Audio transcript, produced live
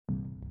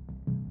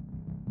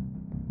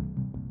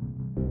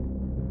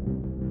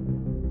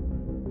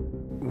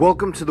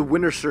Welcome to the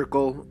Winner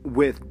Circle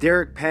with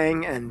Derek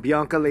Pang and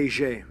Bianca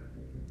Leger.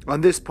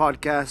 On this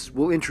podcast,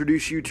 we'll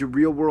introduce you to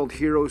real-world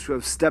heroes who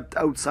have stepped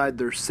outside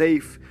their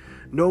safe,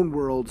 known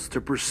worlds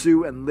to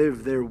pursue and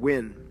live their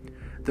win,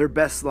 their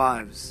best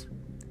lives.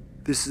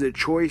 This is a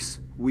choice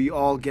we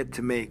all get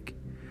to make.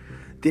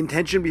 The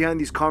intention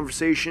behind these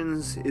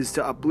conversations is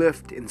to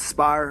uplift,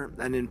 inspire,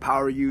 and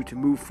empower you to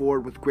move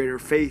forward with greater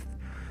faith,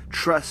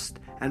 trust,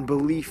 and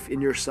belief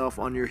in yourself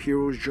on your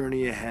hero's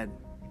journey ahead.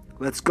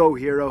 Let's go,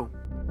 hero!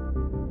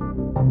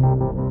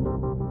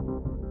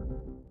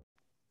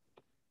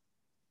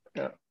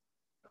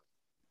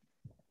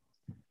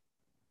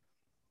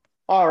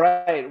 All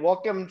right,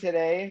 welcome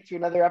today to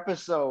another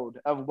episode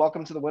of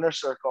Welcome to the Winner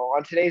Circle.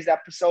 On today's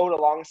episode,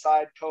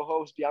 alongside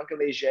co-host Bianca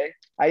Leger,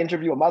 I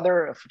interview a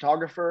mother, a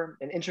photographer,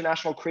 an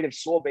international creative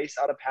soul based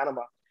out of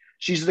Panama.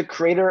 She's the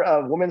creator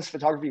of women's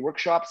photography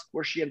workshops,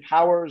 where she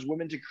empowers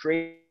women to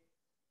create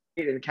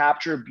and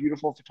capture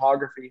beautiful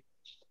photography.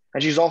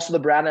 And she's also the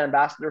brand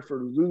ambassador for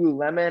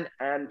Lululemon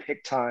and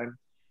PicTime.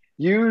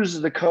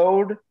 Use the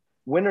code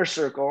Winner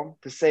Circle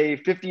to save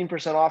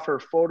 15% off her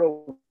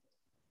Photo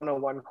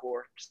 101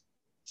 course.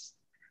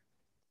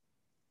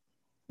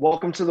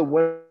 Welcome to the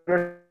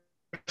Winner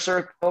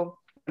Circle,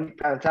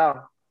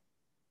 Pantal.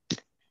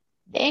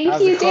 Thank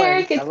you,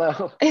 Derek.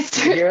 Hello.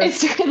 It's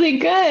really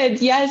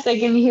good. Yes, I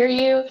can hear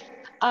you.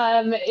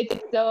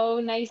 It's so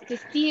nice to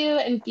see you,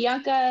 and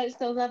Bianca,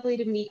 so lovely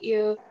to meet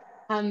you.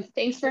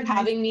 Thanks for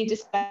having me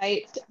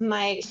despite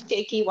my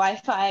shaky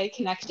Wi-Fi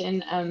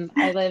connection.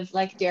 I live,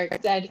 like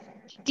Derek said,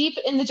 deep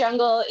in the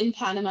jungle in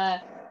Panama,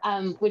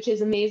 which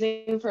is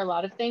amazing for a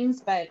lot of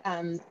things, but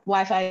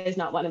Wi-Fi is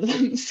not one of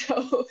them.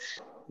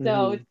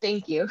 So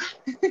thank you.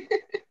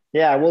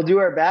 Yeah, we'll do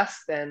our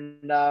best,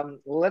 and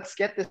let's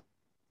get this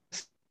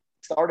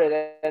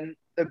started. And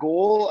the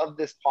goal of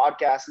this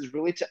podcast is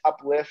really to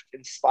uplift,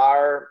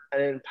 inspire,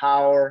 and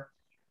empower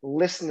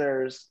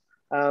listeners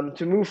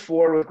to move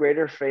forward with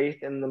greater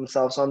faith in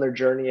themselves on their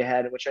journey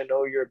ahead, which I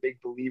know you're a big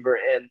believer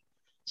in.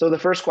 So the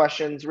first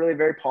question is really a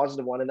very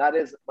positive one, and that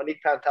is,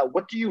 Monique Pantel,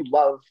 what do you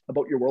love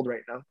about your world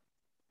right now?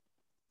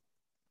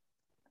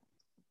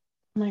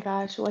 Oh my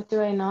gosh, what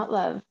do I not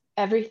love?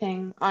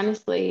 Everything,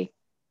 honestly.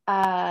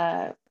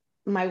 My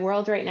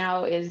world right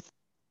now is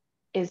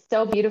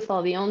so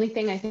beautiful. The only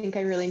thing I think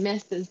I really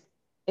miss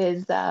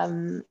is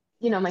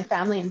my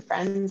family and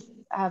friends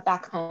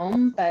back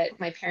home. But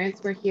my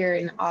parents were here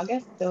in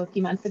August, so a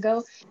few months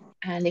ago,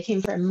 and they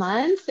came for a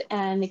month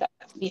and they got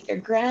to meet their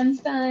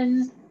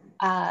grandson.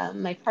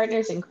 My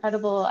partner's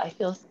incredible. I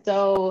feel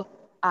so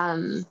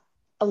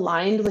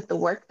aligned with the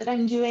work that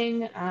I'm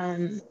doing.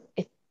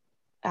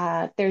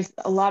 There's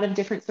a lot of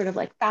different sort of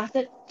like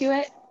facets to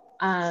it.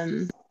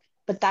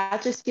 But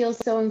that just feels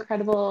so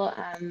incredible.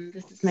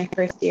 This is my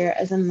first year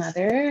as a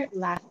mother.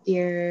 Last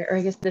year, or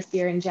I guess this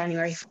year in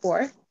January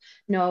 4th,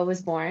 Noah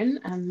was born,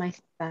 my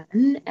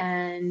son.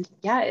 And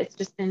yeah, it's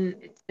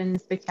been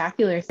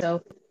spectacular.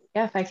 So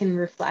yeah, if I can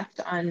reflect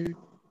on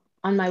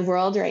my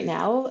world right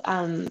now,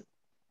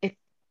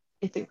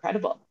 it's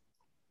incredible.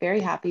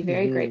 Very happy,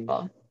 very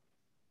grateful.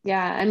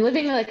 Yeah, I'm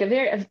living like a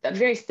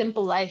very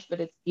simple life, but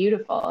it's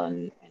beautiful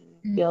and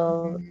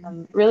feel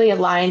really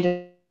aligned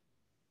and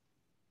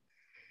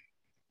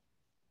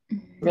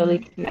really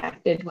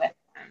connected with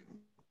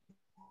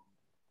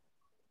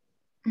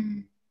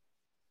them.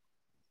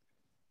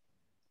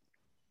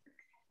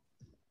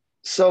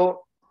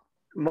 So,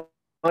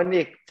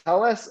 Monique,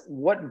 tell us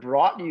what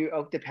brought you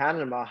out to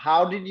Panama.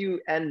 How did you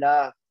end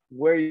up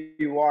where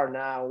you are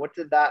now? What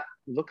did that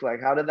look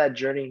like? How did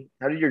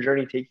your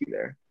journey take you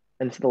there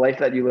and to the life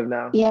that you live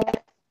now? Yeah.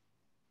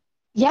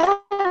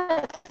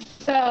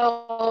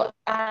 So,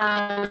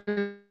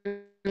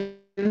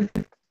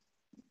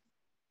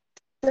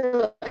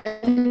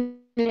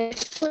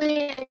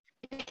 initially I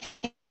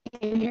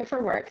came here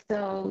for work.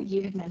 So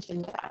you had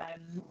mentioned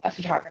I'm a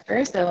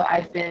photographer. So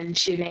I've been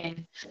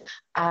shooting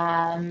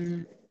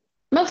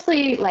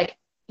mostly like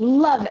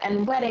love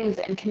and weddings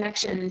and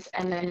connections.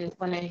 And then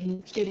when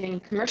I'm shooting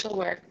commercial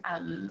work,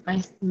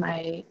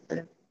 my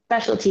sort of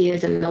specialty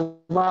is in the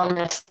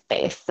wellness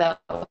space. So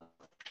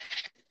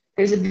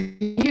there's a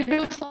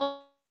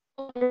beautiful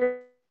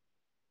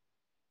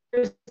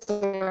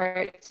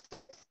resort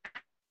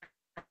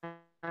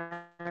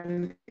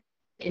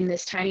in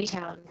this tiny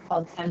town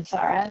called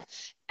Samsara,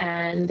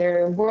 and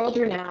they're world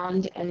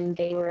renowned, and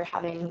they were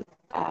having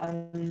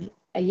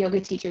a yoga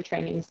teacher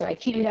training. So I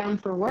came down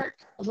for work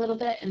a little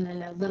bit, and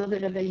then a little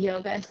bit of a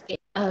yoga escape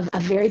of a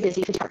very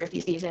busy photography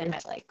season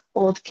at like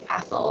old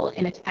castle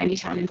in a tiny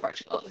town in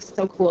Portugal. It was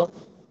so cool.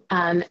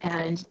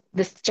 And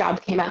this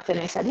job came up and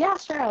I said, yeah,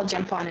 sure, I'll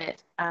jump on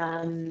it.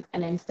 And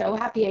I'm so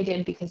happy I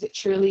did, because it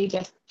truly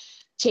just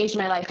changed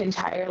my life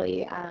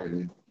entirely.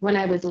 When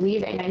I was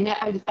leaving,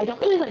 I don't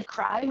really like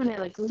cry when I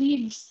like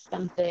leave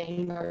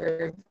something,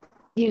 or,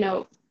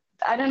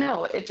 I don't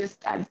know. It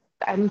just,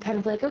 I'm kind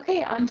of like,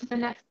 okay, on to the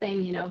next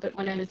thing, but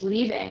when I was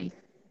leaving,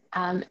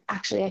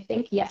 actually, I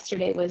think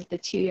yesterday was the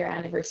 2-year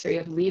anniversary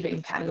of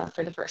leaving Panama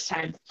for the first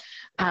time.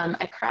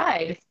 I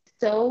cried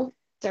so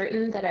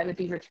certain that I would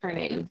be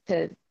returning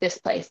to this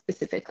place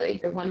specifically.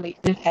 The 1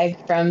 week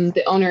peg from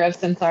the owner of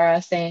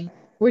Samsara saying,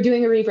 "We're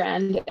doing a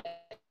rebrand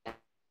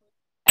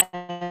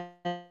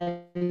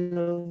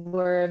and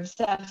we're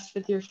obsessed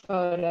with your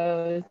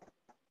photos.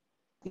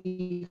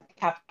 You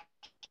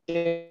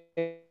captured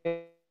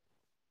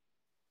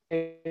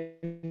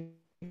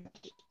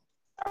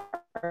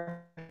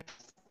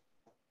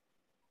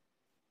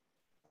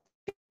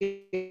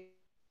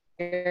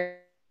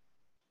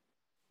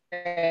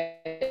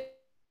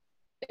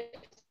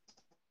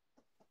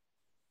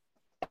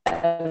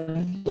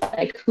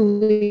like who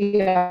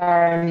we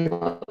are and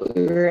what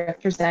we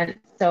represent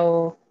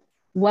so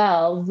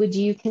well. Would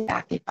you come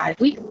back in 5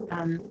 weeks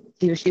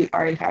to shoot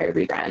our entire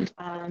rebrand?"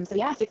 So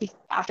yeah, so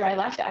after I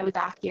left, I was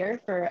back here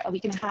for a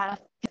week and a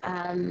half.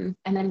 And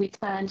then we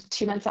planned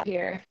 2 months out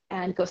here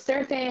and go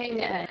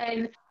surfing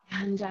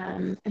and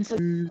so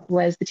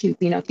was the two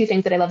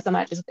things that I love so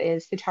much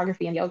is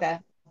photography and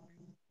yoga.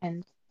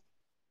 And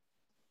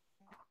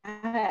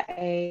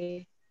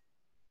I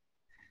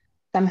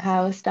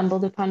somehow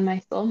stumbled upon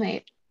my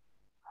soulmate.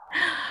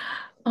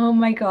 Oh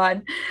my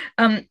God.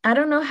 I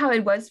don't know how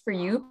it was for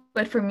you,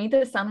 but for me,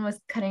 the sun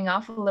was cutting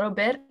off a little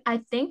bit. I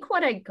think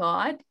what I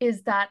got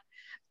is that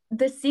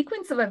the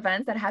sequence of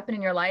events that happen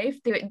in your life,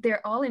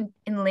 they're all in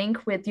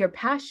link with your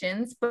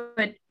passions,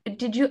 but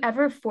did you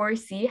ever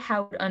foresee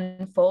how it would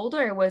unfold,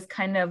 or it was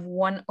kind of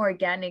one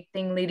organic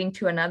thing leading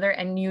to another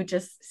and you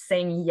just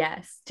saying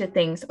yes to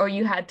things, or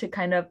you had to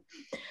kind of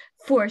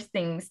force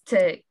things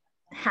to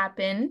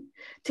happen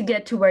to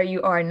get to where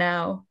you are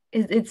now?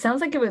 It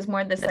sounds like it was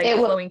more this like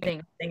flowing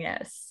thing, saying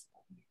yes.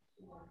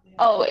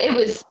 Oh, it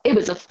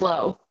was a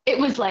flow. It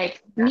was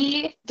like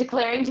me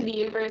declaring to the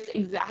universe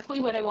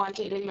exactly what I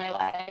wanted in my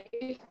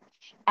life,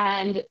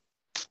 and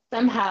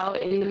somehow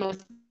in the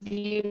most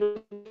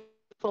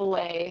beautiful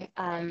way,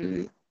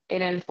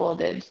 it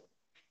unfolded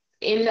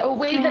in a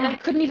way that I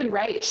couldn't even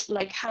write.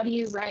 Like, how do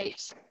you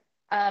write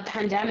a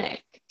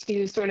pandemic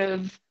to sort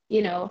of,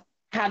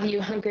 have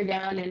you hunker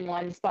down in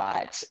one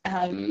spot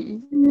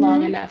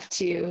long enough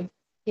to,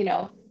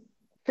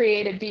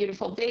 create a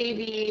beautiful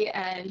baby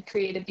and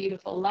create a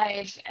beautiful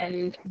life?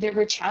 And there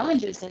were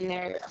challenges in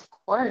there, of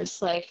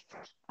course. Like,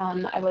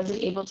 I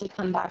wasn't able to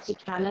come back to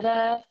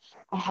Canada.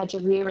 I had to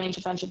rearrange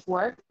a bunch of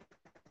work.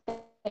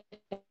 Planned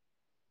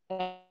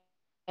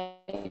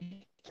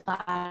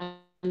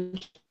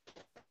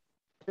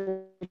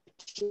for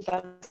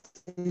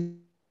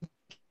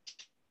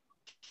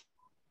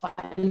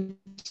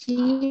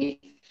 2020.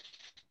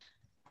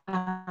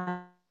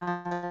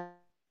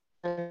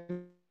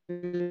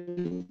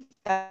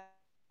 That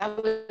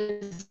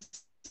was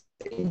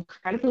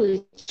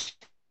incredibly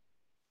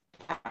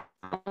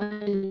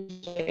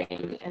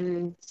challenging,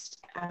 and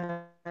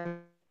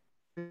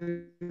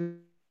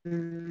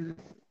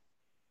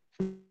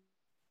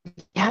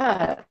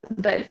yeah,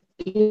 but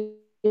it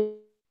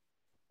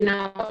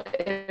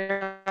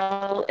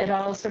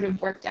all sort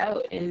of worked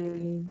out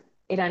and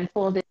it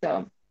unfolded.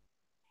 So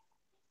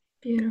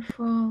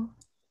beautiful.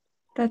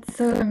 That's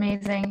so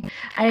amazing.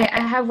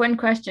 I have one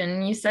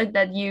question. You said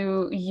that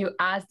you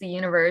asked the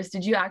universe.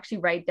 Did you actually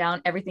write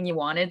down everything you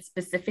wanted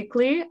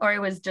specifically, or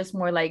it was just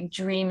more like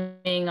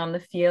dreaming on the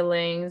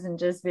feelings and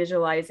just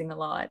visualizing a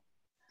lot?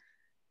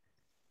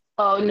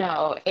 Oh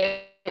no,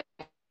 it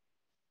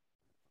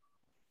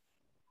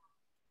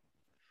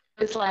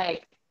was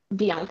like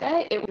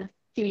Bianca. It was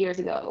 2 years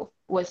ago.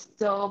 Was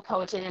so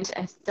potent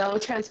and so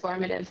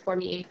transformative for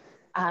me.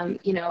 I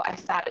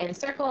sat in a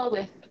circle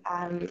with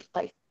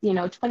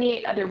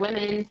 28 other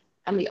women,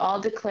 and we all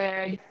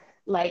declared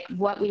like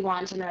what we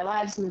want in our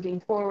lives moving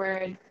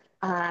forward.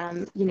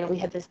 We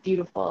had this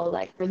beautiful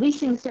like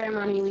releasing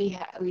ceremony.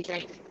 We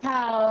drank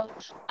cacao,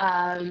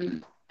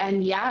 and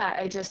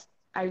yeah,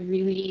 I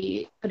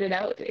really put it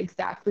out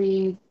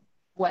exactly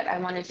what I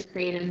wanted to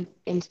create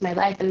into my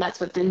life, and that's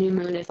what the new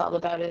moon is all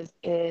about.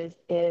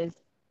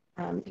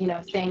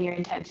 Saying your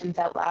intentions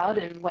out loud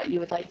and what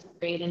you would like to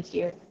create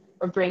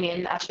or bring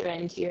in, usher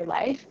into your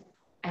life,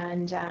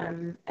 and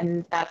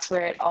that's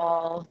where it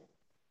all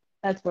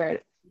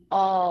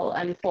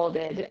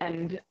unfolded.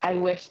 And I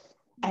wish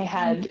I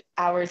had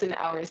hours and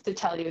hours to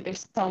tell you.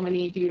 There's so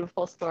many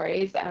beautiful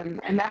stories.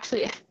 I'm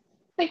actually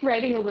like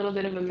writing a little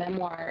bit of a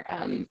memoir.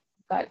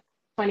 Got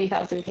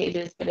 20,000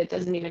 pages, but it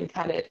doesn't even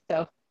cut it.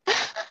 So.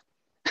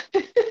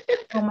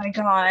 Oh my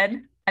God.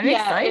 I'm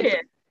Yeah,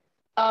 excited.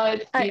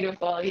 It's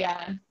beautiful.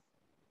 Yeah.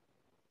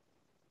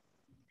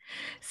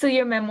 So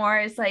your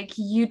memoir is like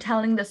you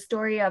telling the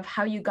story of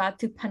how you got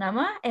to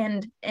Panama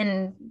and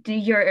do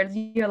your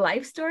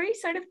life story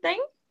sort of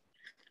thing?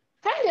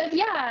 Kind of,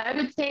 yeah. I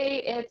would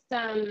say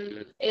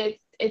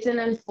it's an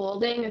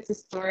unfolding. It's a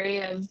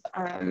story of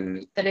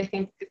that I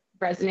think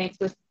resonates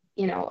with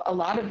a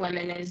lot of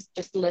women, is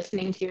just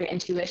listening to your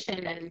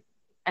intuition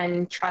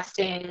and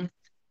trusting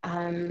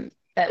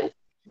that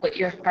what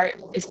your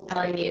heart is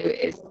telling you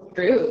is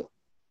true,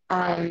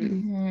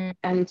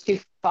 and to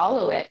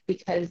follow it,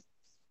 because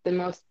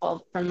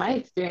from my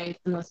experience,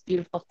 the most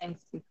beautiful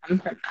things can come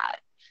from that.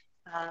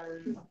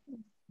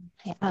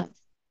 Yeah.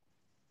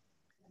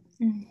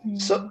 Mm-hmm.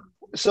 So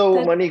That's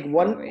Monique,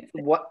 always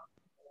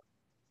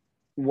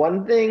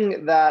one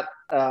thing that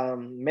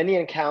many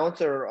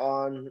encounter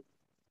on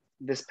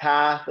this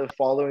path of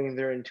following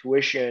their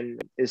intuition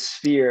is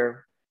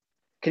fear.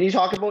 Can you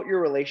talk about your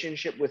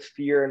relationship with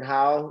fear and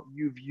how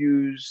you've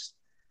used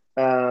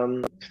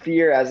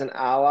fear as an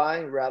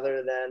ally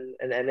rather than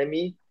an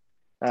enemy?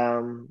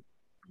 Um,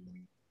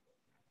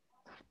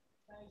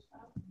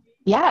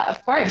 Yeah,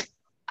 of course.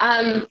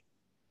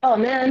 Oh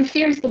man,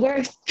 fear's the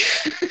worst.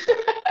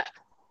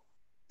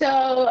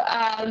 So,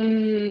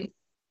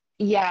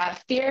 yeah,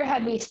 fear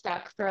had me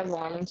stuck for a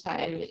long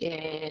time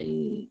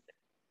in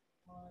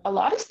a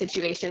lot of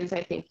situations.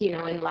 I think,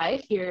 in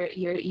life,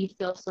 you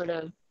feel sort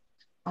of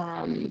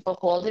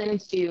beholden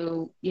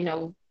to,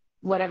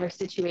 whatever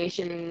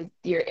situation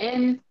you're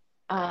in,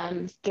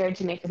 scared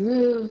to make a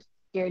move,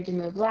 scared to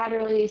move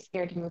laterally,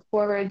 scared to move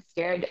forward,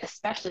 scared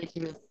especially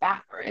to move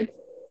backwards.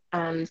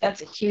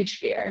 That's a huge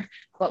fear.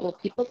 What will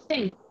people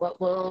think?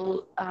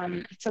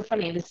 It's so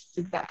funny. This is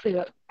exactly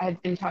what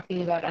I've been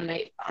talking about on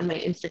my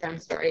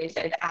Instagram stories.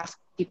 I'd ask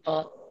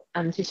people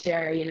to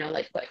share,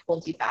 like what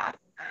holds you back.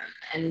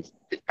 And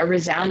a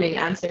resounding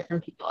answer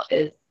from people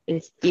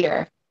is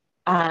fear.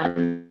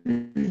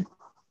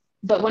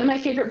 But one of my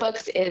favorite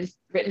books is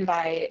written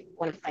by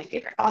one of my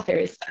favorite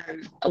authors,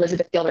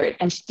 Elizabeth Gilbert,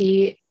 and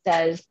she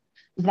says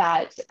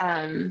that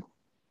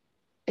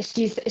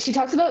she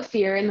talks about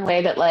fear in the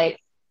way that like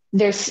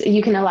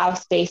you can allow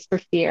space for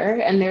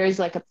fear, and there is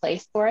like a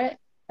place for it,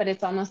 but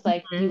it's almost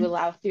like you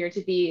allow fear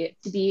to be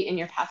in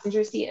your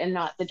passenger seat and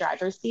not the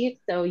driver's seat.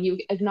 So you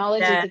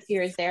acknowledge that the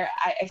fear is there.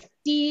 I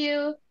see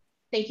you.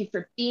 Thank you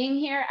for being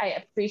here. I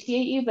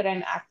appreciate you, but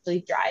I'm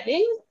actually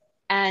driving.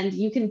 And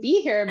you can be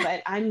here,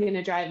 but I'm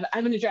gonna drive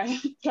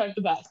drive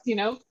the bus,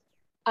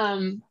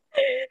 And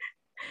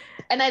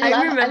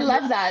I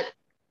love that.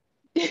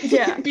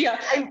 Yeah.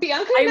 Bianca I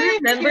and I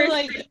remember feel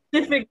like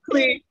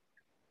specifically.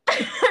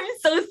 I'm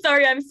so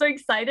sorry. I'm so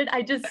excited.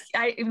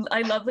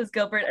 I love Liz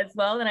Gilbert as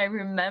well, and I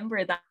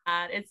remember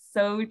that. It's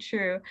so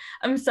true.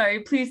 I'm sorry.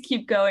 Please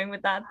keep going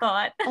with that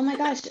thought. Oh my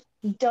gosh,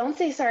 don't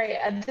say sorry.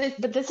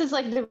 But this is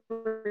like the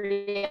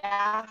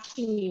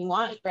reaction you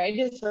want, right?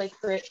 It's like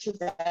for it to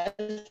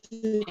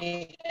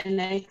resonate.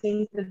 And I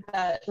think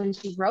that when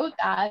she wrote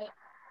that,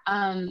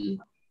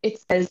 it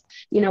says,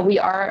 we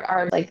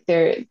are like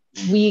there,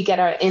 we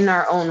get in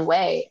our own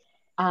way.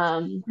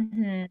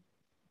 Mm-hmm.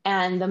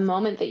 And the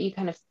moment that you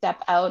kind of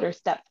step out or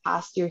step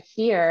past your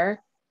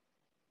fear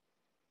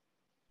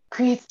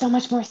creates so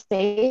much more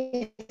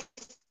space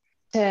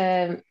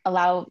to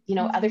allow,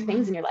 other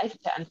things in your life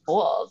to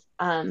unfold.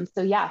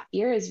 So yeah,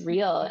 fear is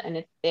real and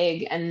it's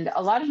big. And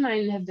a lot of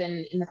mine have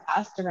been in the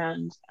past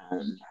around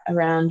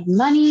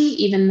money,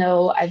 even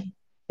though I've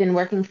been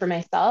working for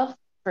myself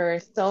for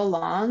so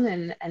long.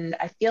 And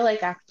I feel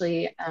like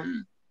actually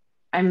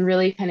I'm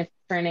really kind of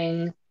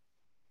turning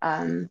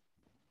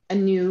a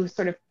new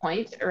sort of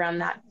point around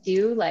that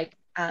too. Like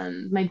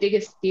my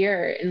biggest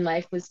fear in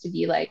life was to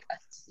be like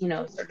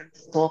sort of the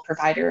sole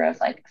provider of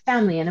like a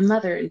family and a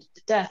mother and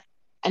death.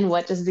 And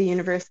what does the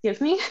universe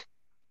give me?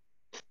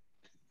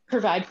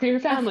 Provide for your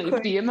family,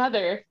 be a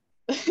mother,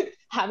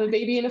 have a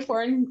baby in a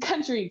foreign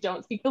country,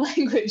 don't speak the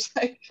language.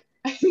 Like,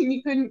 I mean,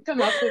 you couldn't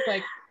come up with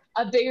like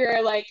a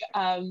bigger like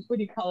what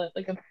do you call it?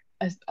 Like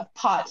a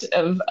pot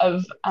of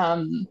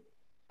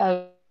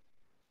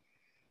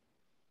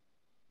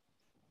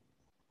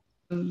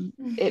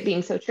it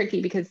being so tricky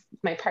because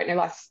my partner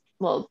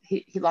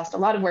he lost a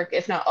lot of work,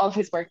 if not all of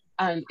his work,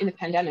 in the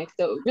pandemic.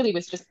 So it really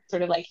was just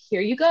sort of like,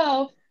 here you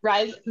go,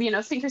 rise,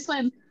 sink or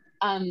swim.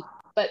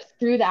 But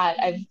through that,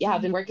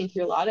 I've been working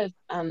through a lot of,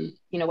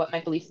 what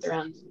my beliefs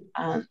around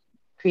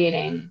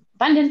creating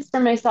abundance for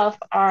myself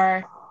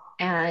are,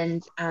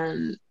 and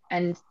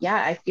yeah,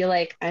 I feel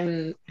like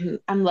I'm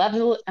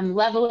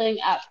leveling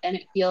up, and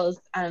it feels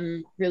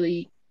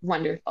really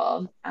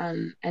wonderful.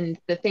 And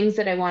the things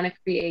that I want to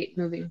create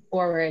moving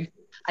forward,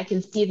 I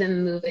can see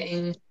them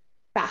moving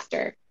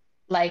faster.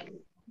 Like,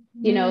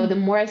 the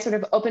more I sort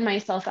of open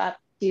myself up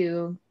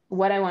to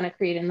what I want to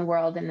create in the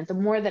world, and the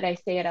more that I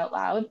say it out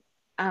loud,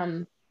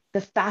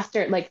 the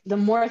faster, like the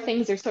more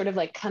things are sort of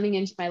like coming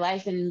into my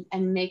life and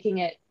making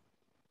it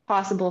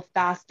possible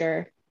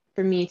faster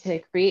for me to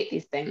create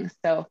these things.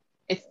 So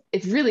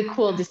it's really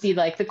cool to see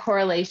like the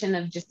correlation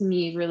of just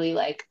me really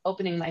like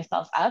opening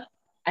myself up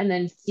and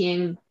then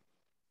seeing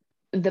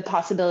the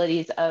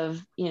possibilities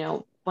of,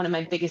 one of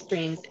my biggest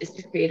dreams is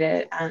to create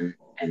a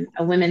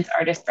women's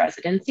artist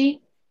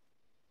residency.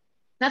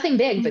 Nothing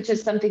big, but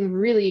just something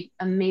really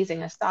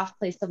amazing, a soft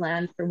place to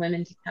land for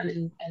women to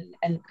come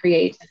and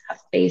create and have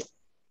space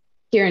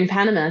here in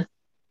Panama.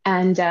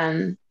 And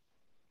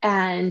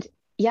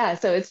yeah,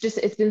 so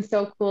it's been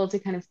so cool to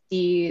kind of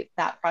see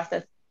that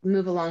process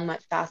move along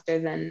much faster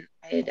than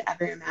I had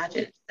ever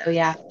imagined. So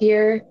yeah,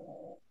 fear,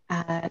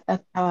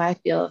 that's how I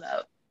feel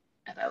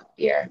about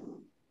fear.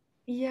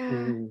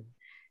 Yeah.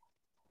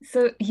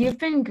 So you've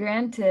been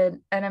granted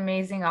an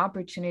amazing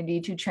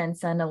opportunity to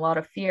transcend a lot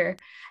of fear.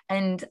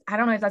 And I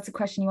don't know if that's a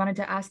question you wanted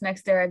to ask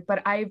next, Derek,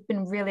 but I've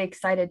been really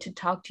excited to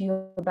talk to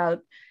you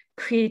about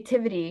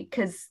creativity,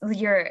 because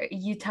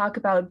you talk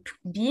about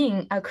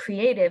being a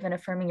creative and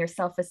affirming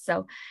yourself as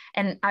so,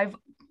 and I've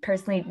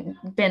personally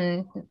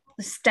been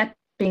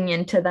stepping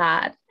into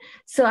that.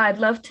 So I'd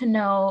love to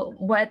know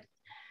what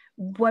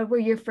were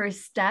your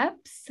first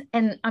steps?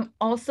 And I'm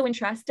also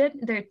interested,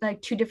 they're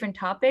like two different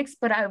topics,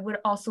 but I would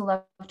also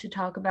love to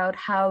talk about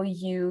how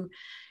you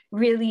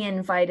really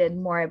invited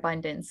more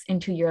abundance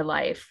into your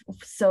life.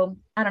 So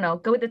I don't know,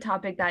 go with the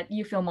topic that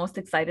you feel most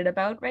excited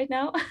about right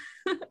now.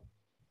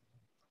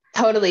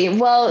 Totally.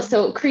 Well,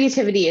 so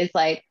creativity is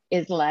like,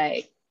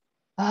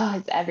 oh,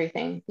 it's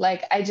everything.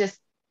 Like I just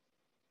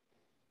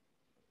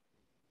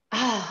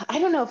I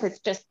don't know if it's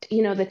just,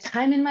 the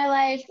time in my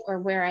life or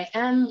where I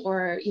am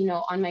or,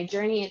 on my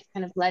journey, it's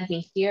kind of led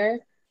me here.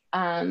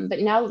 But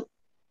now,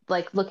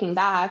 like looking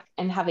back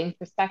and having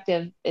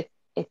perspective, it's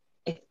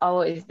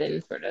always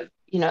been sort of,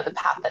 the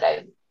path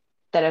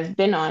that I've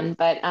been on.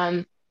 But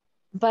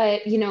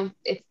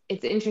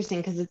it's interesting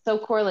because it's so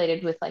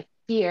correlated with like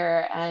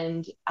fear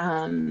and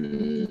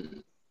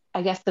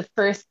I guess the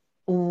first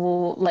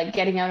like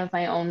getting out of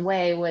my own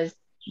way was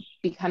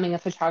becoming a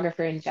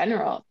photographer in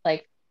general.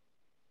 Like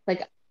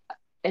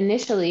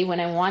initially when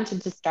I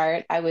wanted to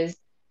start, I was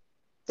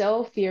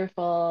so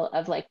fearful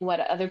of like what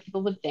other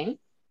people would think.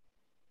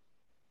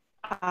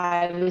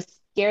 I was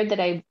scared that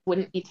I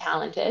wouldn't be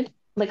talented.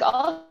 Like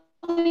all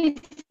these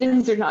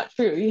things are not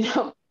true,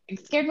 Like,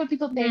 scared what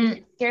people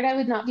think, scared I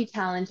would not be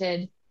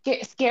talented,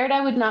 scared I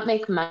would not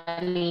make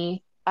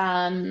money.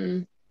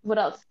 What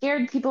else?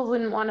 Scared people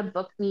wouldn't want to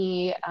book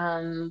me.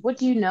 What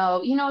do you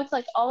know? It's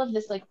like all of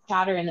this like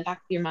chatter in the back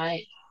of your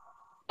mind.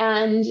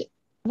 And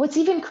what's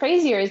even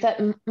crazier is that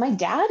my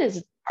dad is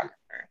a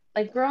photographer.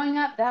 Like growing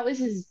up, that was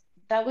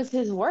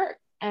his work,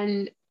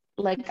 and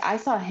like I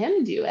saw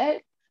him do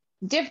it.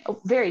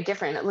 Very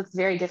different. It looks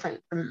very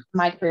different from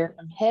my career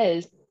from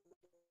his.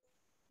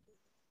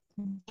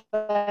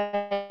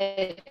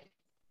 But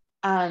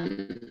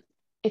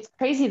it's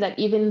crazy that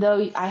even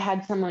though I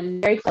had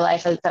someone very for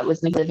life that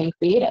was living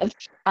creative,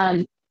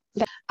 but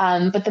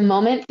the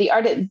moment the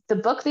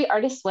book, The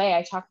Artist's Way,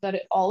 I talk about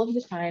it all of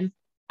the time.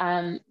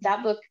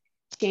 That book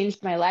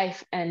changed my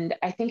life. And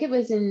I think it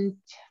was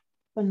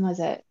when was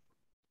it?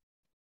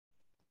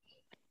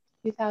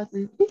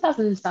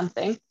 2000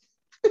 something.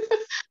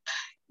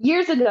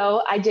 Years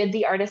ago, I did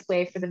The Artist's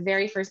Way for the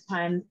very first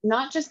time,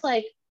 not just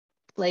like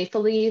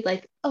playfully,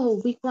 like,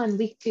 oh, week 1,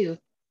 week 2.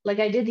 Like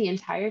I did the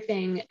entire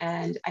thing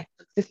and I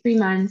took the 3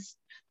 months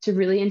to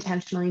really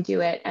intentionally do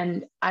it.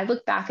 And I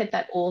look back at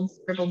that old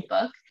scribbled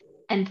book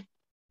and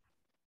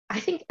I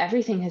think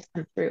everything has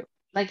come through.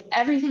 Like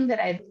everything that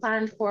I had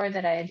planned for,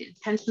 that I had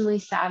intentionally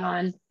sat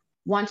on,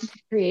 wanted to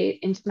create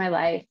into my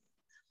life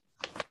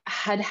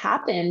had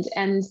happened.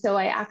 And so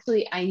I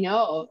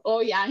know, oh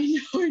yeah,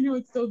 I know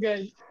it's so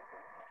good.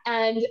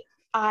 And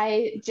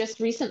I just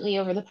recently,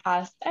 over the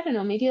past, I don't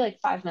know, maybe like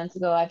 5 months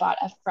ago, I bought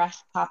a fresh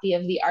copy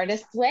of The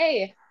Artist's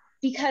Way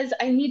because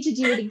I need to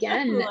do it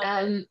again.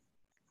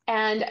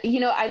 And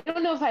I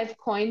don't know if I've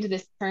coined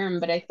this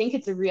term, but I think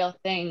it's a real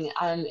thing.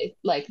 It's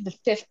like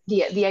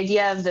the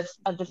idea of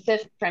the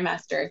fifth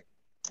trimester.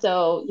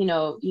 So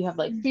you have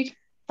like 3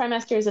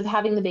 trimesters of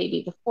having the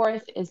baby. The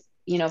fourth is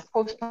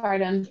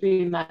postpartum,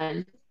 3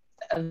 months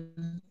of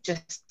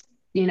just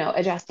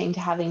adjusting to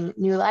having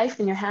new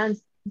life in your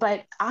hands.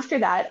 But after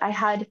that, I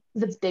had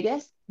the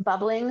biggest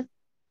bubbling,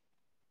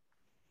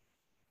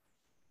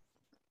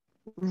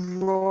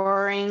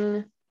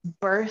 roaring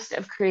burst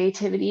of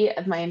creativity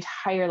of my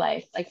entire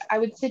life. Like I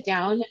would sit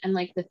down and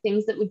like the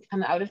things that would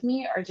come out of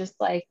me are just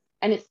like,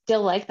 and it's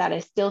still like that.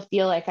 I still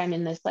feel like I'm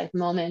in this like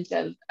moment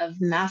of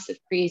massive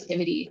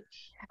creativity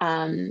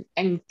and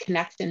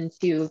connection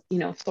to,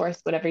 source,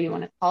 whatever you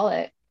want to call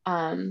it.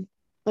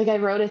 Like I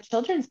wrote a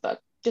children's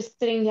book just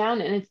sitting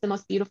down and it's the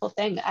most beautiful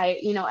thing.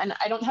 And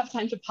I don't have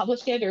time to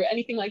publish it or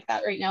anything like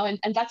that right now. And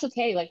that's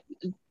okay. Like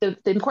the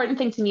important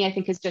thing to me, I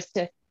think, is just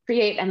to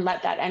create and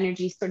let that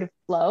energy sort of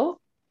flow.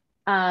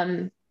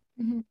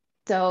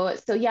 So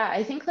yeah,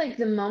 I think like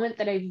the moment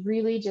that I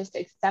really just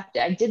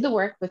accepted, I did the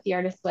work with The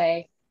Artist's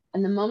Way,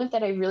 and the moment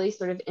that I really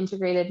sort of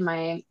integrated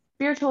my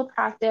spiritual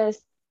practice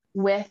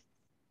with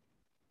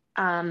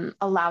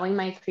allowing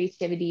my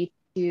creativity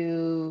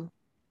to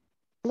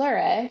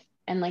flourish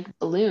and like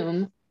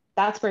bloom,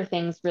 that's where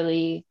things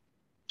really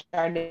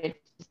started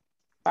to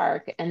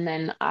spark. And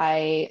then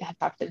I have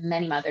talked to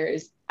many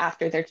mothers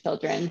after their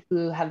children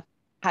who have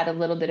had a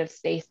little bit of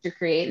space to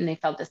create and they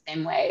felt the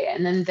same way.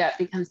 And then that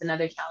becomes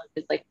another challenge,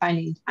 is like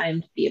finding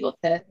time to be able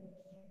to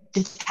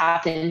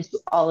tap into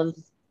all of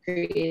this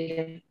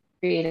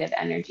creative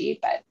energy.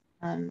 But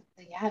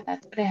yeah,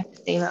 that's what I have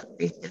to say about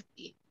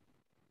creativity.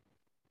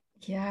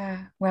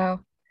 Yeah,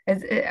 wow.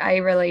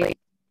 I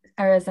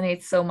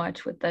resonate so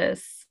much with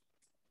this.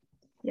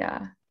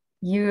 Yeah.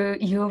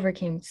 You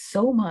overcame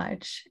so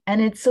much. And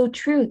it's so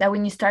true that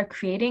when you start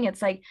creating,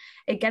 it's like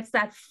it gets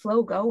that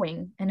flow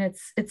going and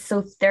it's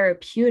so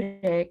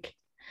therapeutic.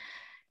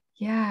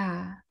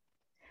 Yeah.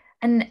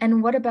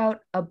 And what about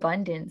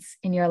abundance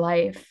in your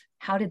life?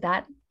 How did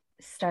that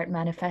start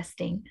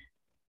manifesting?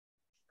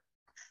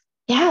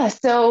 Yeah.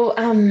 So,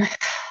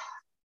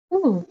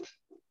 ooh,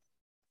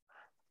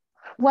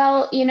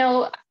 well,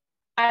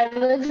 I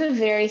live a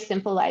very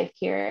simple life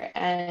here,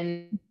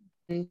 and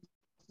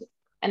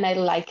I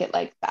like it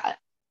like that.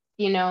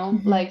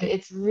 Like Mhm.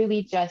 it's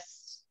really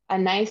just a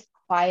nice,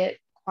 quiet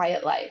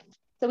life.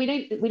 So we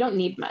don't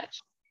need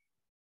much.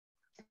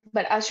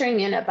 But ushering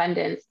in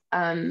abundance,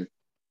 I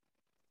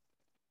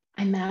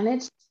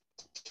managed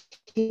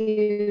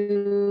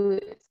to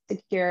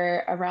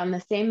secure around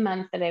the same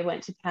month that I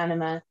went to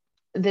Panama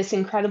this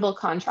incredible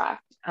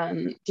contract,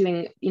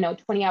 doing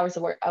 20 hours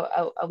of work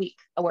a week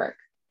of work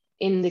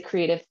in the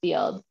creative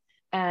field,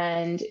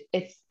 and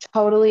it's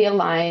totally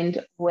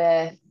aligned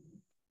with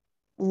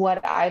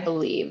what I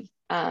believe.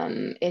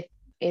 It's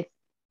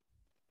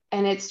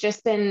and it's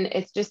just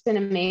been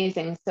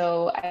amazing.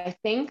 So I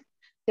think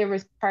there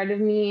was part of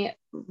me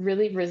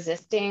really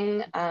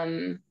resisting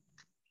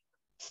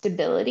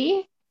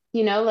stability.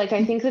 Like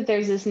I think that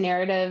there's this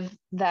narrative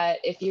that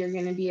if you're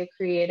going to be a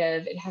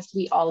creative, it has to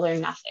be all or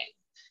nothing.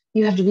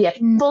 You have to be a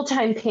Mhm.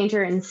 full-time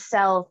painter and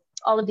sell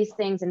all of these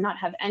things and not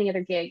have any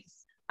other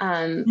gigs.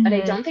 But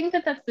I don't think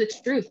that that's the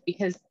truth,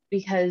 because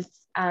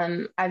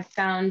I've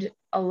found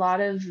a lot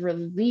of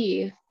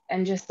relief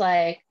and just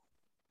like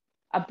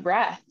a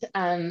breath,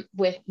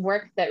 with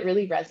work that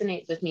really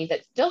resonates with me,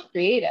 that's still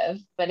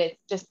creative, but it's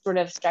just sort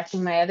of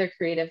stretching my other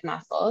creative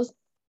muscles.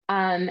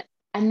 Um,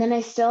 and then I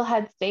still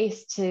had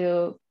space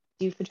to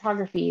do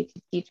photography,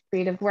 to teach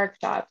creative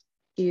workshops,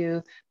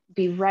 to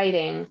be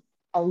writing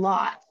a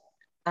lot.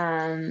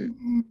 Um,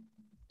 Mhm.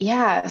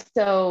 yeah,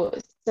 so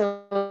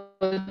that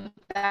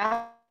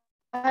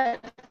I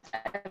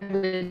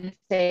would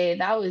say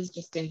that was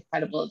just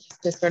incredible,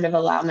 just to sort of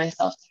allow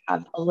myself to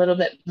have a little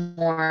bit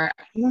more,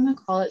 I don't want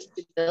to call it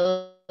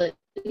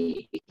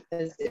stability,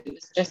 because it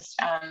was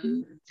just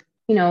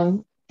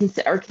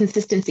or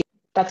consistency.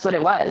 That's what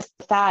it was.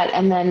 That,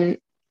 and then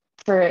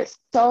for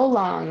so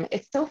long,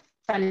 it's so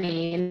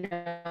funny,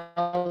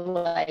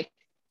 like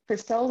for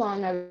so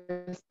long I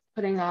was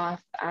putting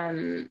off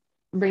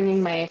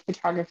bringing my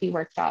photography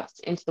workshops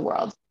into the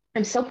world.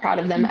 I'm so proud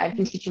of them. I've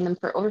been Mhm. teaching them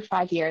for over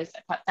 5 years.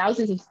 I've got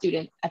thousands of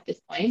students at this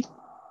point.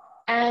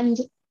 And,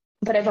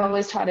 but I've Yeah.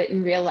 always taught it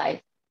in real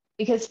life,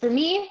 because for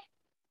me,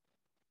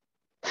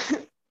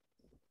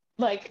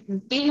 like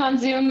being on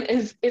Zoom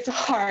is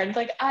hard.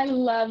 Like I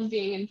love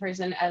being in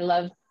person. I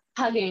love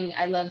hugging.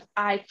 I love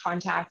eye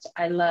contact.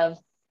 I love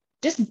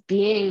just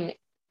being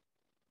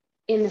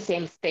in the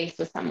same space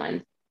with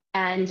someone.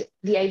 And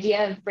the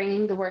idea of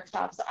bringing the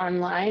workshops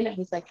online, I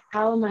was like,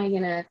 how am I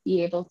going to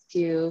be able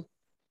to,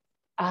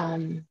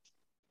 um,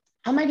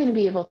 how am I going to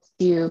be able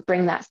to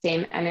bring that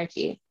same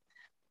energy?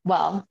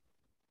 Well,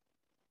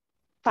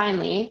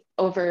 finally,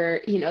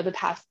 over, the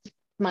past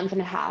month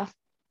and a half,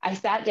 I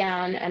sat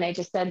down and I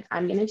just said,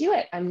 I'm going to do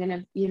it. I'm going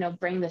to,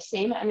 bring the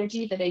same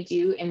energy that I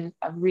do in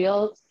a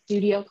real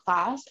studio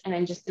class. And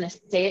I'm just going to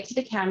say it to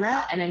the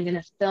camera, and I'm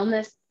going to film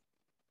this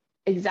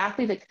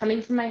exactly the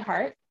coming from my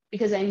heart,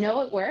 because I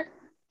know it works.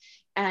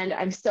 And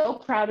I'm so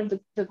proud of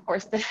the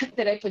course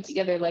that I put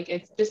together. Like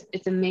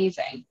it's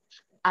amazing.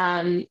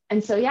 And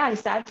so yeah, I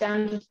sat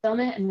down to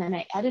film it, and then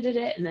I edited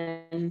it, and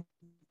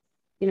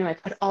then I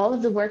put all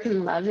of the work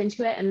and love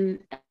into it,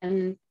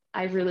 and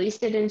I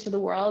released it into the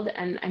world.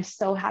 And I'm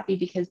so happy,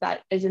 because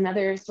that is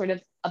another sort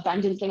of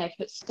abundant thing I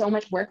put so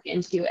much work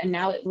into, and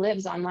now it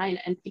lives online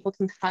and people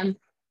can come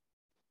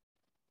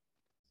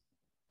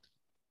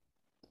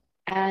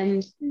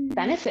and Mhm.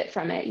 benefit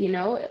from it.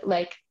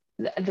 Like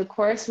the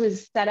course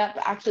was set up,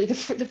 actually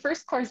the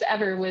first course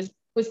ever was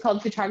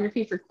called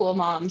Photography for Cool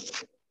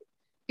Moms,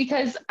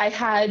 because I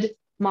had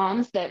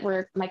moms that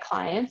were my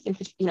clients and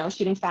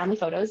shooting family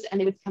photos, and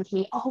they would come to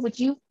me, oh, would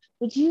you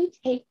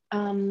take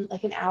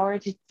like an hour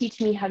to teach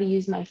me how to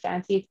use my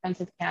fancy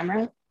expensive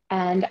camera?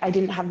 And I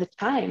didn't have the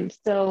time.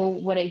 So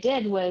what I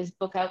did was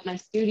book out my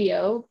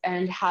studio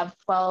and have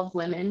 12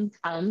 women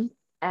come.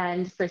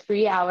 And for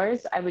 3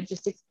 hours, I would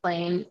just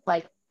explain,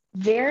 like,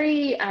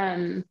 very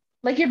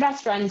like your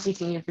best friend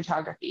teaching you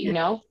photography,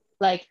 Yeah.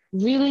 like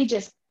really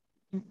just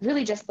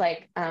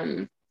like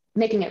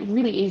making it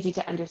really easy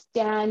to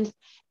understand.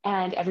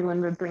 And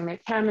everyone would bring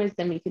their cameras,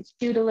 then we could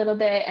shoot a little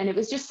bit. And it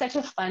was just such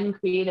a fun,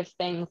 creative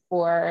thing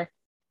for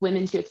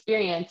women to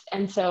experience.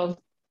 And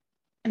so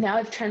now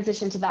I've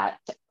transitioned to that,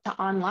 to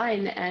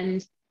online,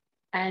 and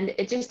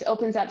it just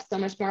opens up so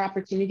much more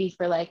opportunity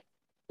for, like,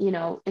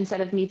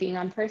 instead of me being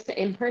in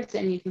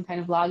person, you can kind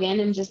of log in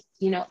and just,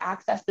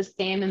 access the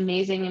same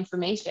amazing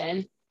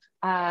information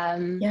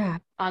Yeah.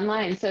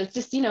 online. So it's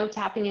just,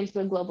 tapping into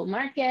a global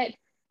market,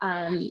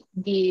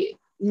 the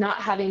not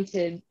having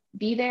to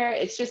be there.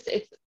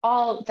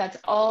 That's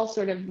all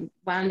sort of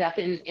wound up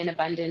in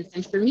abundance.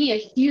 And for me, a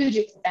huge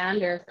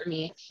expander for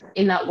me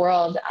in that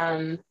world,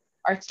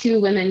 are two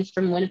women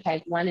from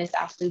Winnipeg. One is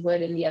Ashley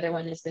Wood and the other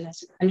one is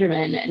Vanessa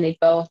Kunderman, and they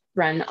both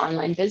run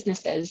online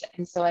businesses.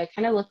 And so I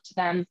kind of look to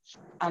them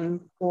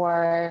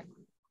for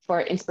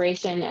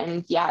inspiration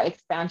and, yeah,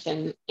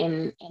 expansion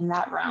in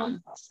that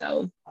realm.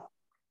 So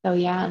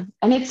yeah,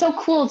 and it's so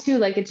cool too.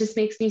 Like it just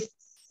makes me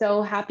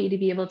so happy to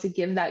be able to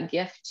give that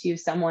gift to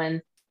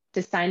someone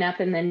to sign up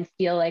and then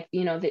feel like,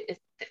 you know, that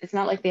it's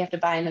not like they have to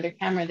buy another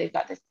camera. They've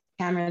got this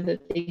camera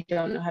that they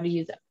don't know how to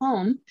use at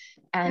home,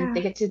 and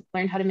they get to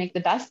learn how to make the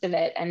best of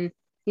it. And,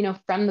 you know,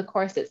 from the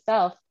course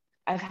itself,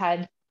 I've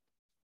had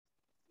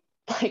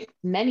like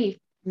many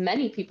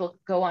people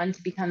go on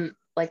to become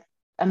like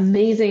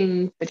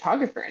amazing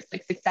photographers,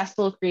 like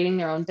successful, creating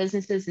their own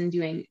businesses and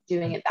doing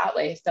it that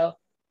way. So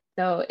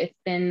it's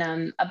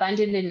been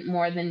abundant in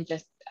more than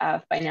just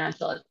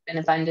financial. It's been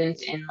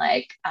abundant in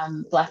like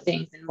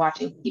blessings and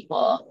watching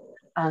people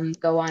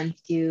go on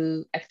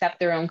to accept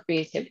their own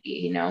creativity,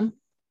 you know,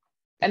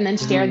 and then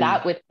share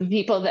that with the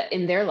people that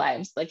in their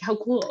lives. Like, how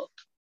cool.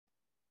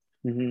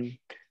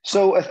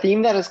 So a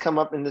theme that has come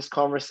up in this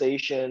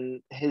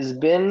conversation has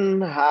been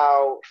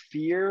how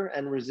fear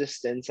and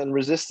resistance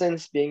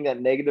being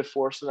that negative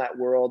force in that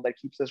world that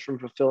keeps us from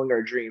fulfilling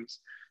our dreams,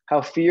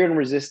 how fear and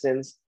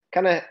resistance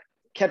kind of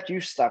kept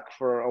you stuck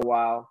for a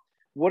while.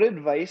 What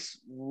advice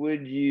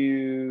would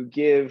you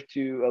give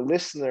to a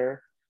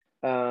listener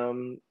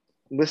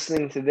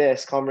listening to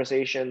this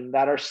conversation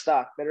that are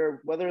stuck,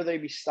 whether they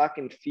be stuck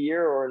in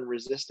fear or in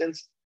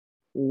resistance?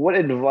 What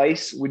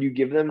advice would you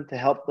give them to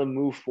help them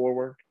move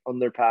forward on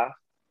their path?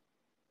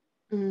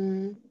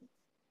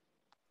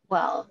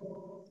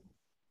 Well,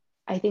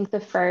 I think the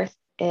first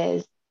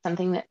is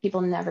something that people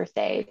never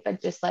say,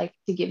 but just like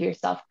to give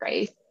yourself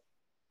grace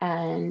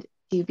and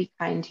to be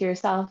kind to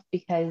yourself,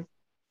 because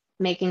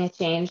making a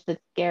change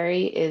that's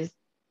scary is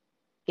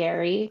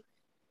scary.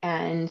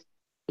 And,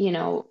 you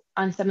know,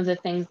 on some of the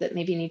things that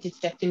maybe need to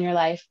shift in your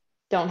life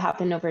don't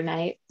happen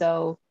overnight.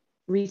 So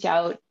reach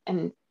out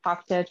and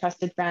talk to a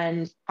trusted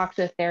friend, talk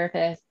to a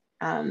therapist.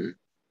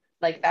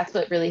 Like that's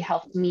what really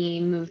helped me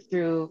move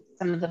through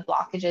some of the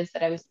blockages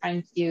that I was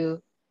trying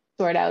to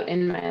sort out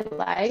in my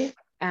life.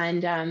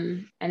 And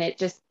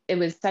it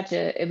was such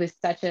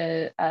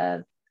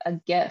a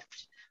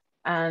gift.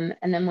 And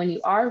then when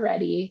you are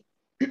ready,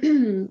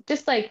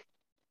 just like,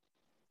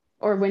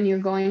 or when you're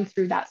going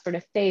through that sort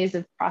of phase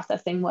of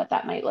processing what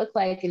that might look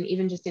like, and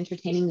even just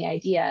entertaining the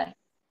idea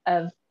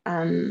of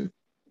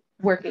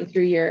working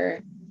through your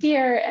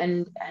fear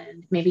and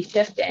maybe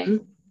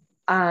shifting,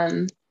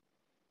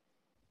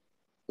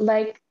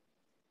 like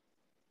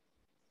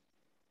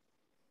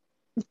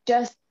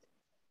just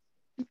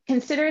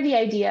consider the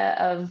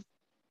idea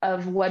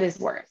of what is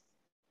worth.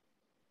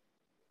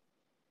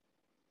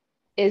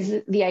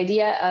 Is the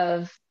idea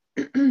of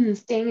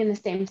staying in the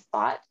same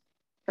spot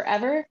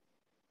forever,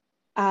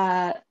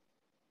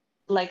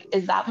 like,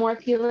 is that more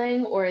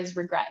appealing, or is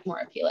regret more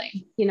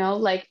appealing? You know,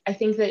 like, I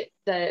think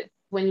that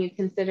when you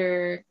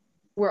consider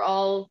we're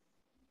all,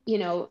 you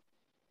know,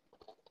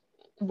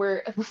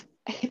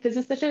 this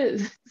is such a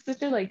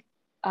like,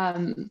 I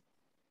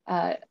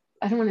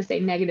don't want to say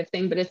negative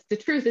thing, but it's the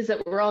truth is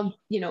that we're all,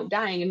 you know,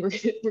 dying, and we're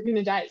going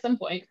to die at some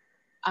point.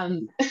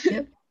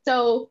 Yep.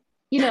 So,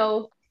 you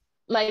know,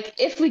 like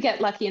if we get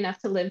lucky enough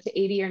to live to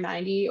 80 or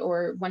 90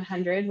 or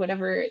 100,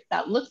 whatever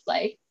that looks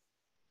like,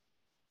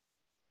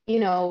 you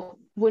know,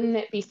 wouldn't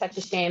it be such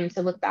a shame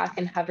to look back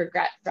and have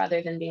regret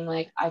rather than being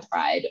like, I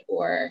tried,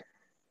 or,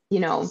 you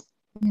know,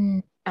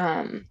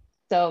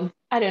 so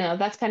I don't know,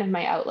 that's kind of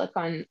my outlook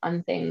on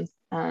things.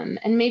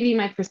 And maybe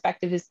my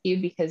perspective is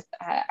skewed because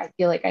I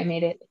feel like I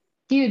made it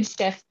huge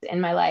shifts in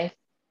my life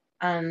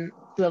to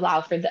allow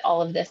for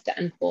all of this to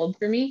unfold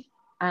for me.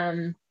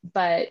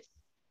 But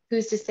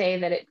who's to say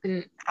that it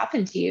couldn't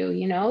happen to you,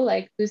 you know,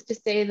 like who's to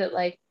say that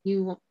like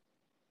you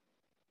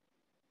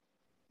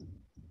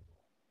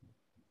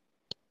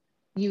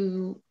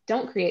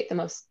don't create the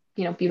most,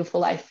 you know,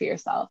 beautiful life for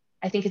yourself.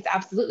 I think it's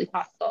absolutely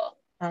possible,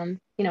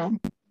 you know.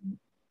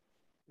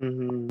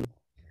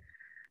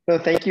 No,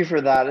 thank you for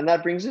that. And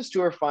that brings us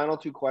to our final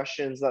two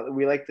questions that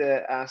we like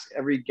to ask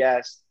every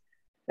guest.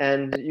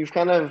 And you've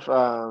kind of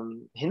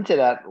hinted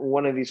at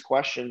one of these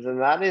questions, and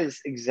that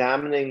is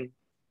examining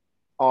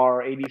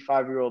our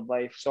 85-year-old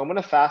life. So I'm going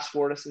to fast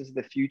forward us into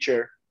the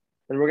future,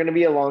 and we're going to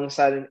be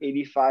alongside an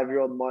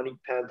 85-year-old Monique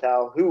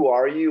Pantel. Who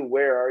are you?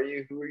 Where are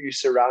you? Who are you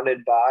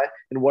surrounded by?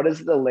 And what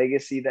is the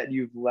legacy that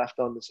you've left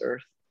on this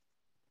earth?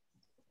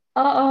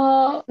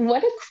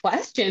 What a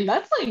question.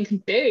 That's like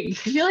big. I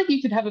feel like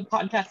you could have a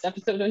podcast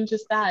episode on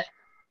just that.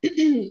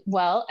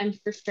 Well, I'm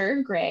for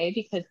sure gray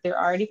because they're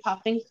already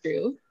popping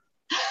through.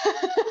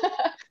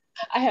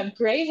 I have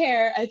gray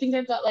hair. I think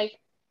I've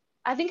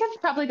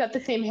probably got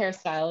the same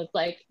hairstyle. It's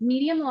like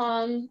medium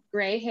long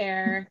gray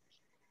hair.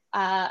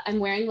 I'm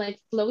wearing like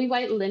flowy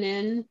white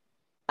linen.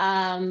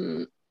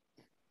 Where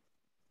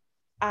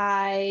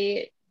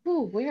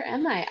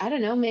am I? I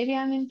don't know. Maybe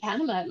I'm in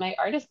Panama at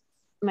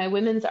my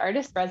women's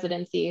artist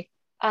residency.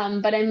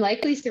 But I'm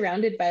likely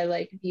surrounded by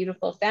like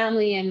beautiful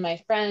family and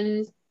my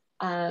friends.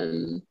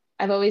 I've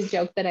always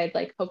joked that I'd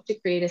like hope to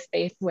create a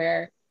space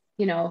where,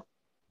 you know,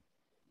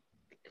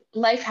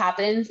 life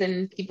happens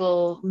and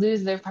people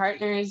lose their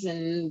partners,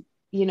 and,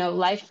 you know,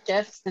 life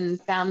shifts and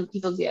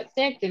people get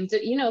sick, and,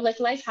 you know, like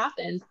life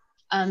happens.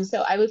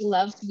 So I would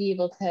love to be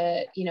able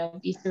to, you know,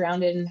 be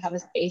surrounded and have a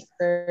space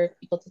for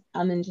people to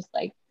come and just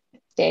like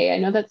stay. I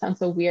know that sounds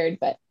so weird,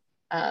 but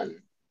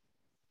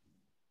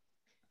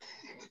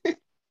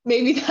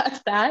maybe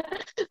that's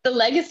that. The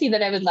legacy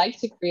that I would like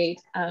to create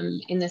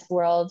in this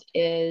world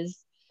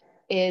is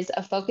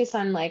a focus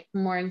on like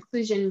more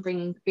inclusion,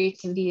 bringing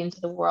creativity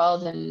into the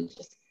world, and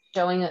just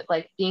showing it,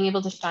 like being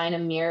able to shine a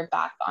mirror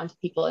back onto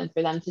people and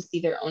for them to see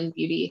their own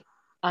beauty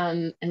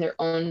and their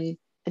own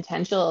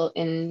potential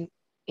in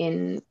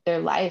their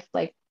life.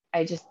 Like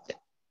I just,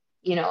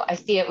 I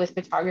see it with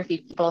photography.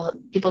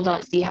 People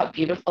don't see how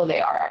beautiful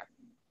they are,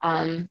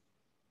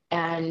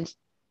 and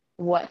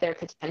what their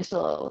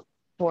potential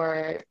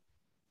for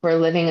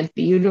living a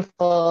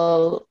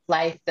beautiful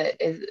life that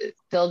is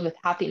filled with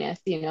happiness.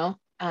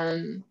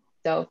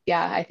 So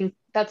yeah, I think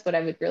that's what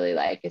I would really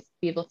like, is to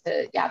be able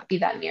to, yeah, be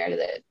that mirror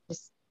that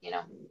just,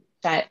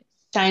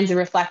 shines a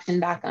reflection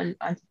back on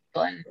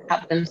people, and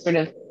have them sort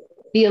of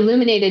be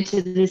illuminated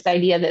to this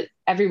idea that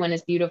everyone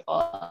is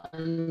beautiful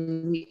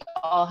and we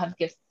all have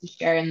gifts to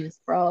share in this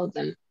world,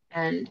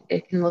 and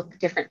it can look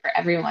different for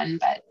everyone,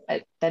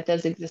 but that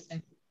does exist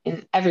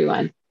in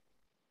everyone.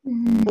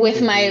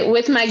 With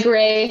my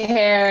gray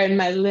hair and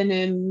my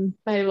linen,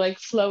 my like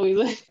flowy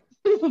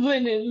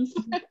linens.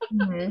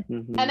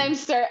 Mm-hmm. And I'm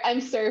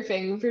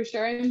surfing for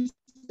sure. I'm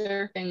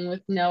surfing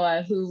with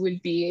Noah, who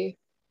would be,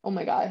 oh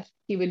my gosh,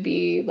 he would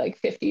be like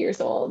 50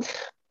 years old.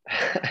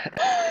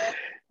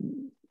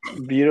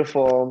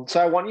 Beautiful.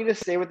 So I want you to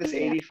stay with this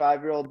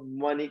 85-year-old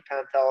Monique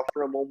Pantel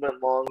for a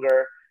moment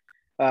longer.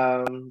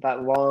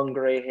 That long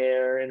gray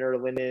hair in her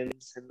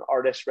linens and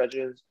artist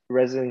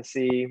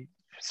residency,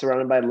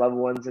 surrounded by loved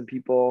ones and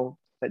people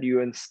that you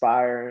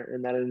inspire,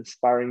 and that is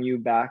inspiring you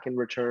back in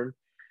return.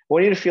 I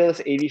want you to feel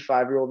this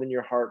 85-year-old in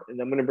your heart, and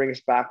I'm going to bring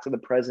us back to the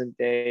present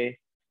day.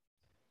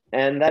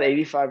 And that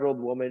 85-year-old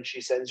woman, she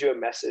sends you a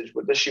message.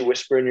 What does she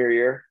whisper in your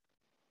ear?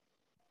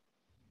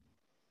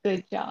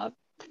 Good job.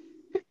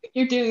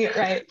 You're doing it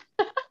right.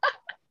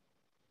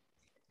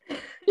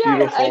 Yeah,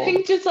 beautiful. I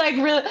think just like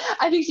really,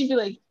 I think she'd be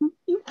like,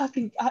 you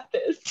fucking got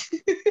this.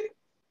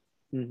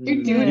 Mm-hmm.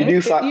 You're doing it.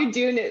 You're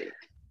doing it.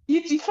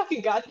 You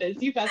fucking got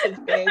this. You got this,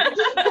 babe.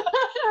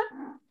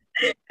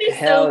 She's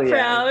so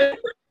proud.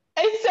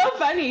 It's so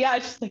funny. Yeah,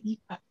 she's like,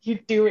 you're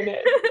doing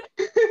it.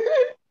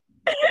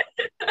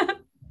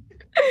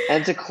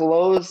 And to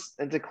close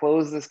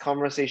this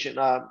conversation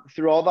up,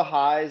 through all the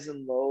highs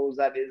and lows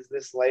that is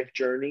this life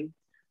journey,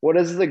 what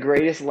is the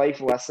greatest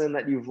life lesson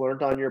that you've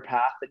learned on your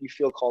path that you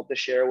feel called to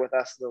share with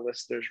us and the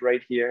listeners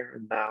right here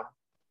and now?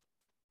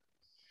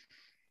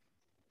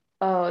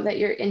 Oh, that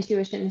your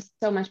intuition is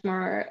so much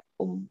more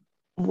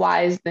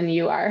wise than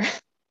you are.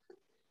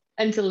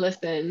 And to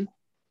listen.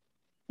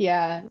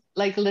 Yeah,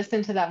 like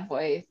listen to that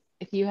voice.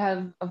 If you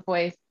have a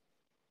voice,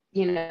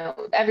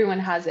 everyone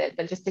has it,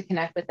 but just to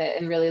connect with it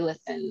and really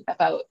listen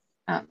about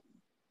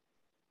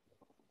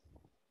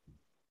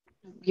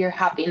your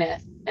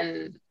happiness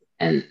and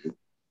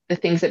the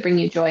things that bring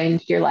you joy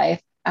into your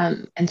life,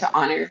 and to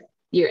honor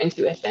your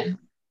intuition.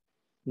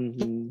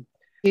 Mm-hmm.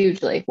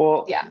 Hugely.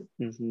 Well, yeah.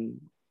 Mm-hmm.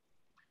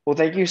 Well,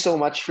 thank you so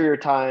much for your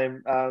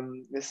time.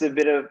 This is a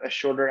bit of a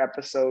shorter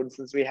episode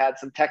since we had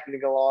some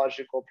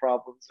technological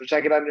problems, which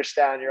I can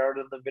understand. You're out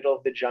in the middle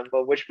of the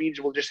jungle, which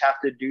means we'll just have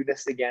to do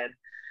this again.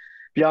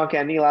 Bianca,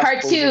 any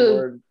last closing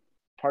word?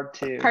 Part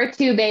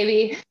two,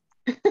 baby.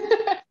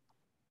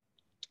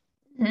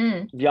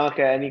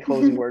 Bianca, any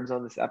closing words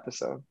on this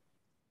episode?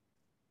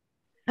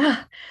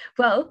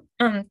 Well,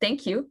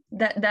 thank you.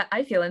 That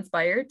I feel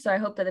inspired. So I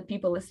hope that the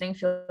people listening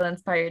feel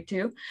inspired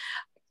too.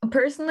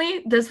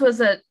 Personally, this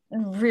was a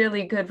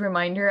really good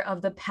reminder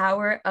of the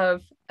power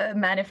of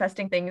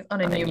manifesting things on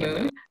a new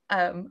moon.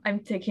 I'm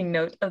taking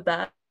note of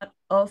that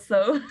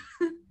also.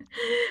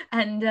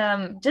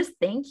 And just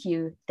thank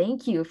you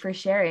for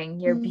sharing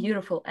your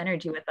beautiful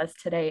energy with us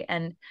today,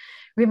 and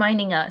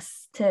reminding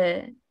us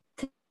to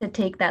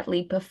take that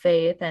leap of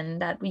faith,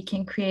 and that we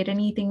can create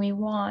anything we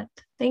want.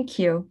 Thank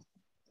you.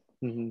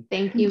 Mm-hmm.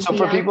 Thank you, so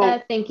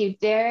Bianca. Thank you,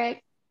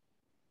 Derek.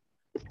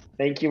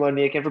 Thank you,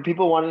 Monique. And for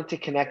people wanting to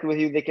connect with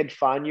you, they can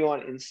find you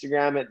on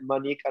Instagram at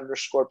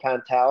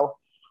Monique_Pantel,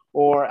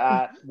 or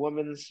at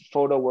Women's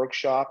Photo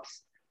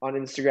Workshops on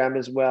Instagram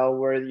as well,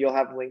 where you'll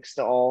have links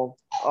to all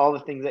the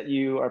things that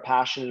you are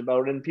passionate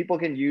about. And people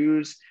can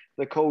use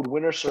the code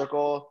Winner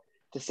Circle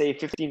to save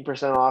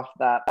 15% off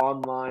that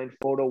online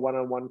photo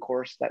one-on-one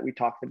course that we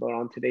talked about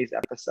on today's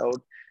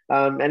episode.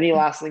 Any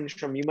last things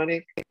from you,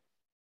 Monique?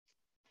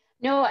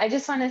 No, I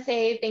just want to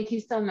say thank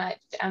you so much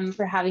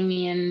for having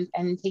me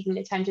and taking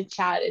the time to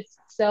chat. It's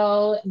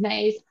so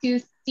nice to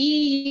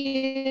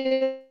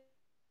see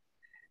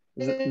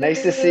you.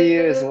 Nice to see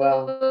you as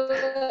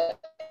well.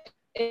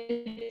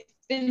 It's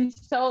been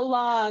so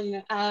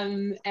long.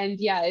 And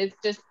yeah, it's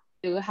just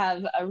to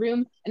have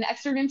an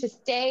extra room to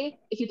stay.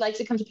 If you'd like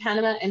to come to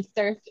Panama and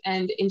surf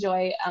and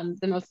enjoy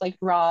the most like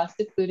raw,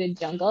 secluded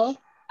jungle,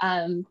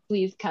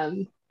 please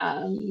come,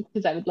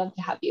 because I would love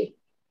to have you.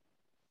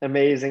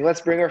 Amazing.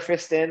 Let's bring our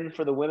fist in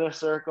for the Winner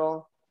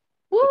Circle.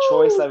 Woo! The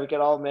choice that we could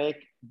all make.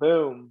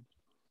 Boom.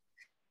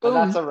 And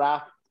that's a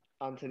wrap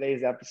on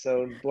today's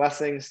episode.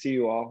 Blessings to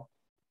you all.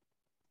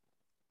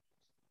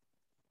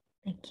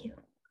 Thank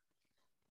you.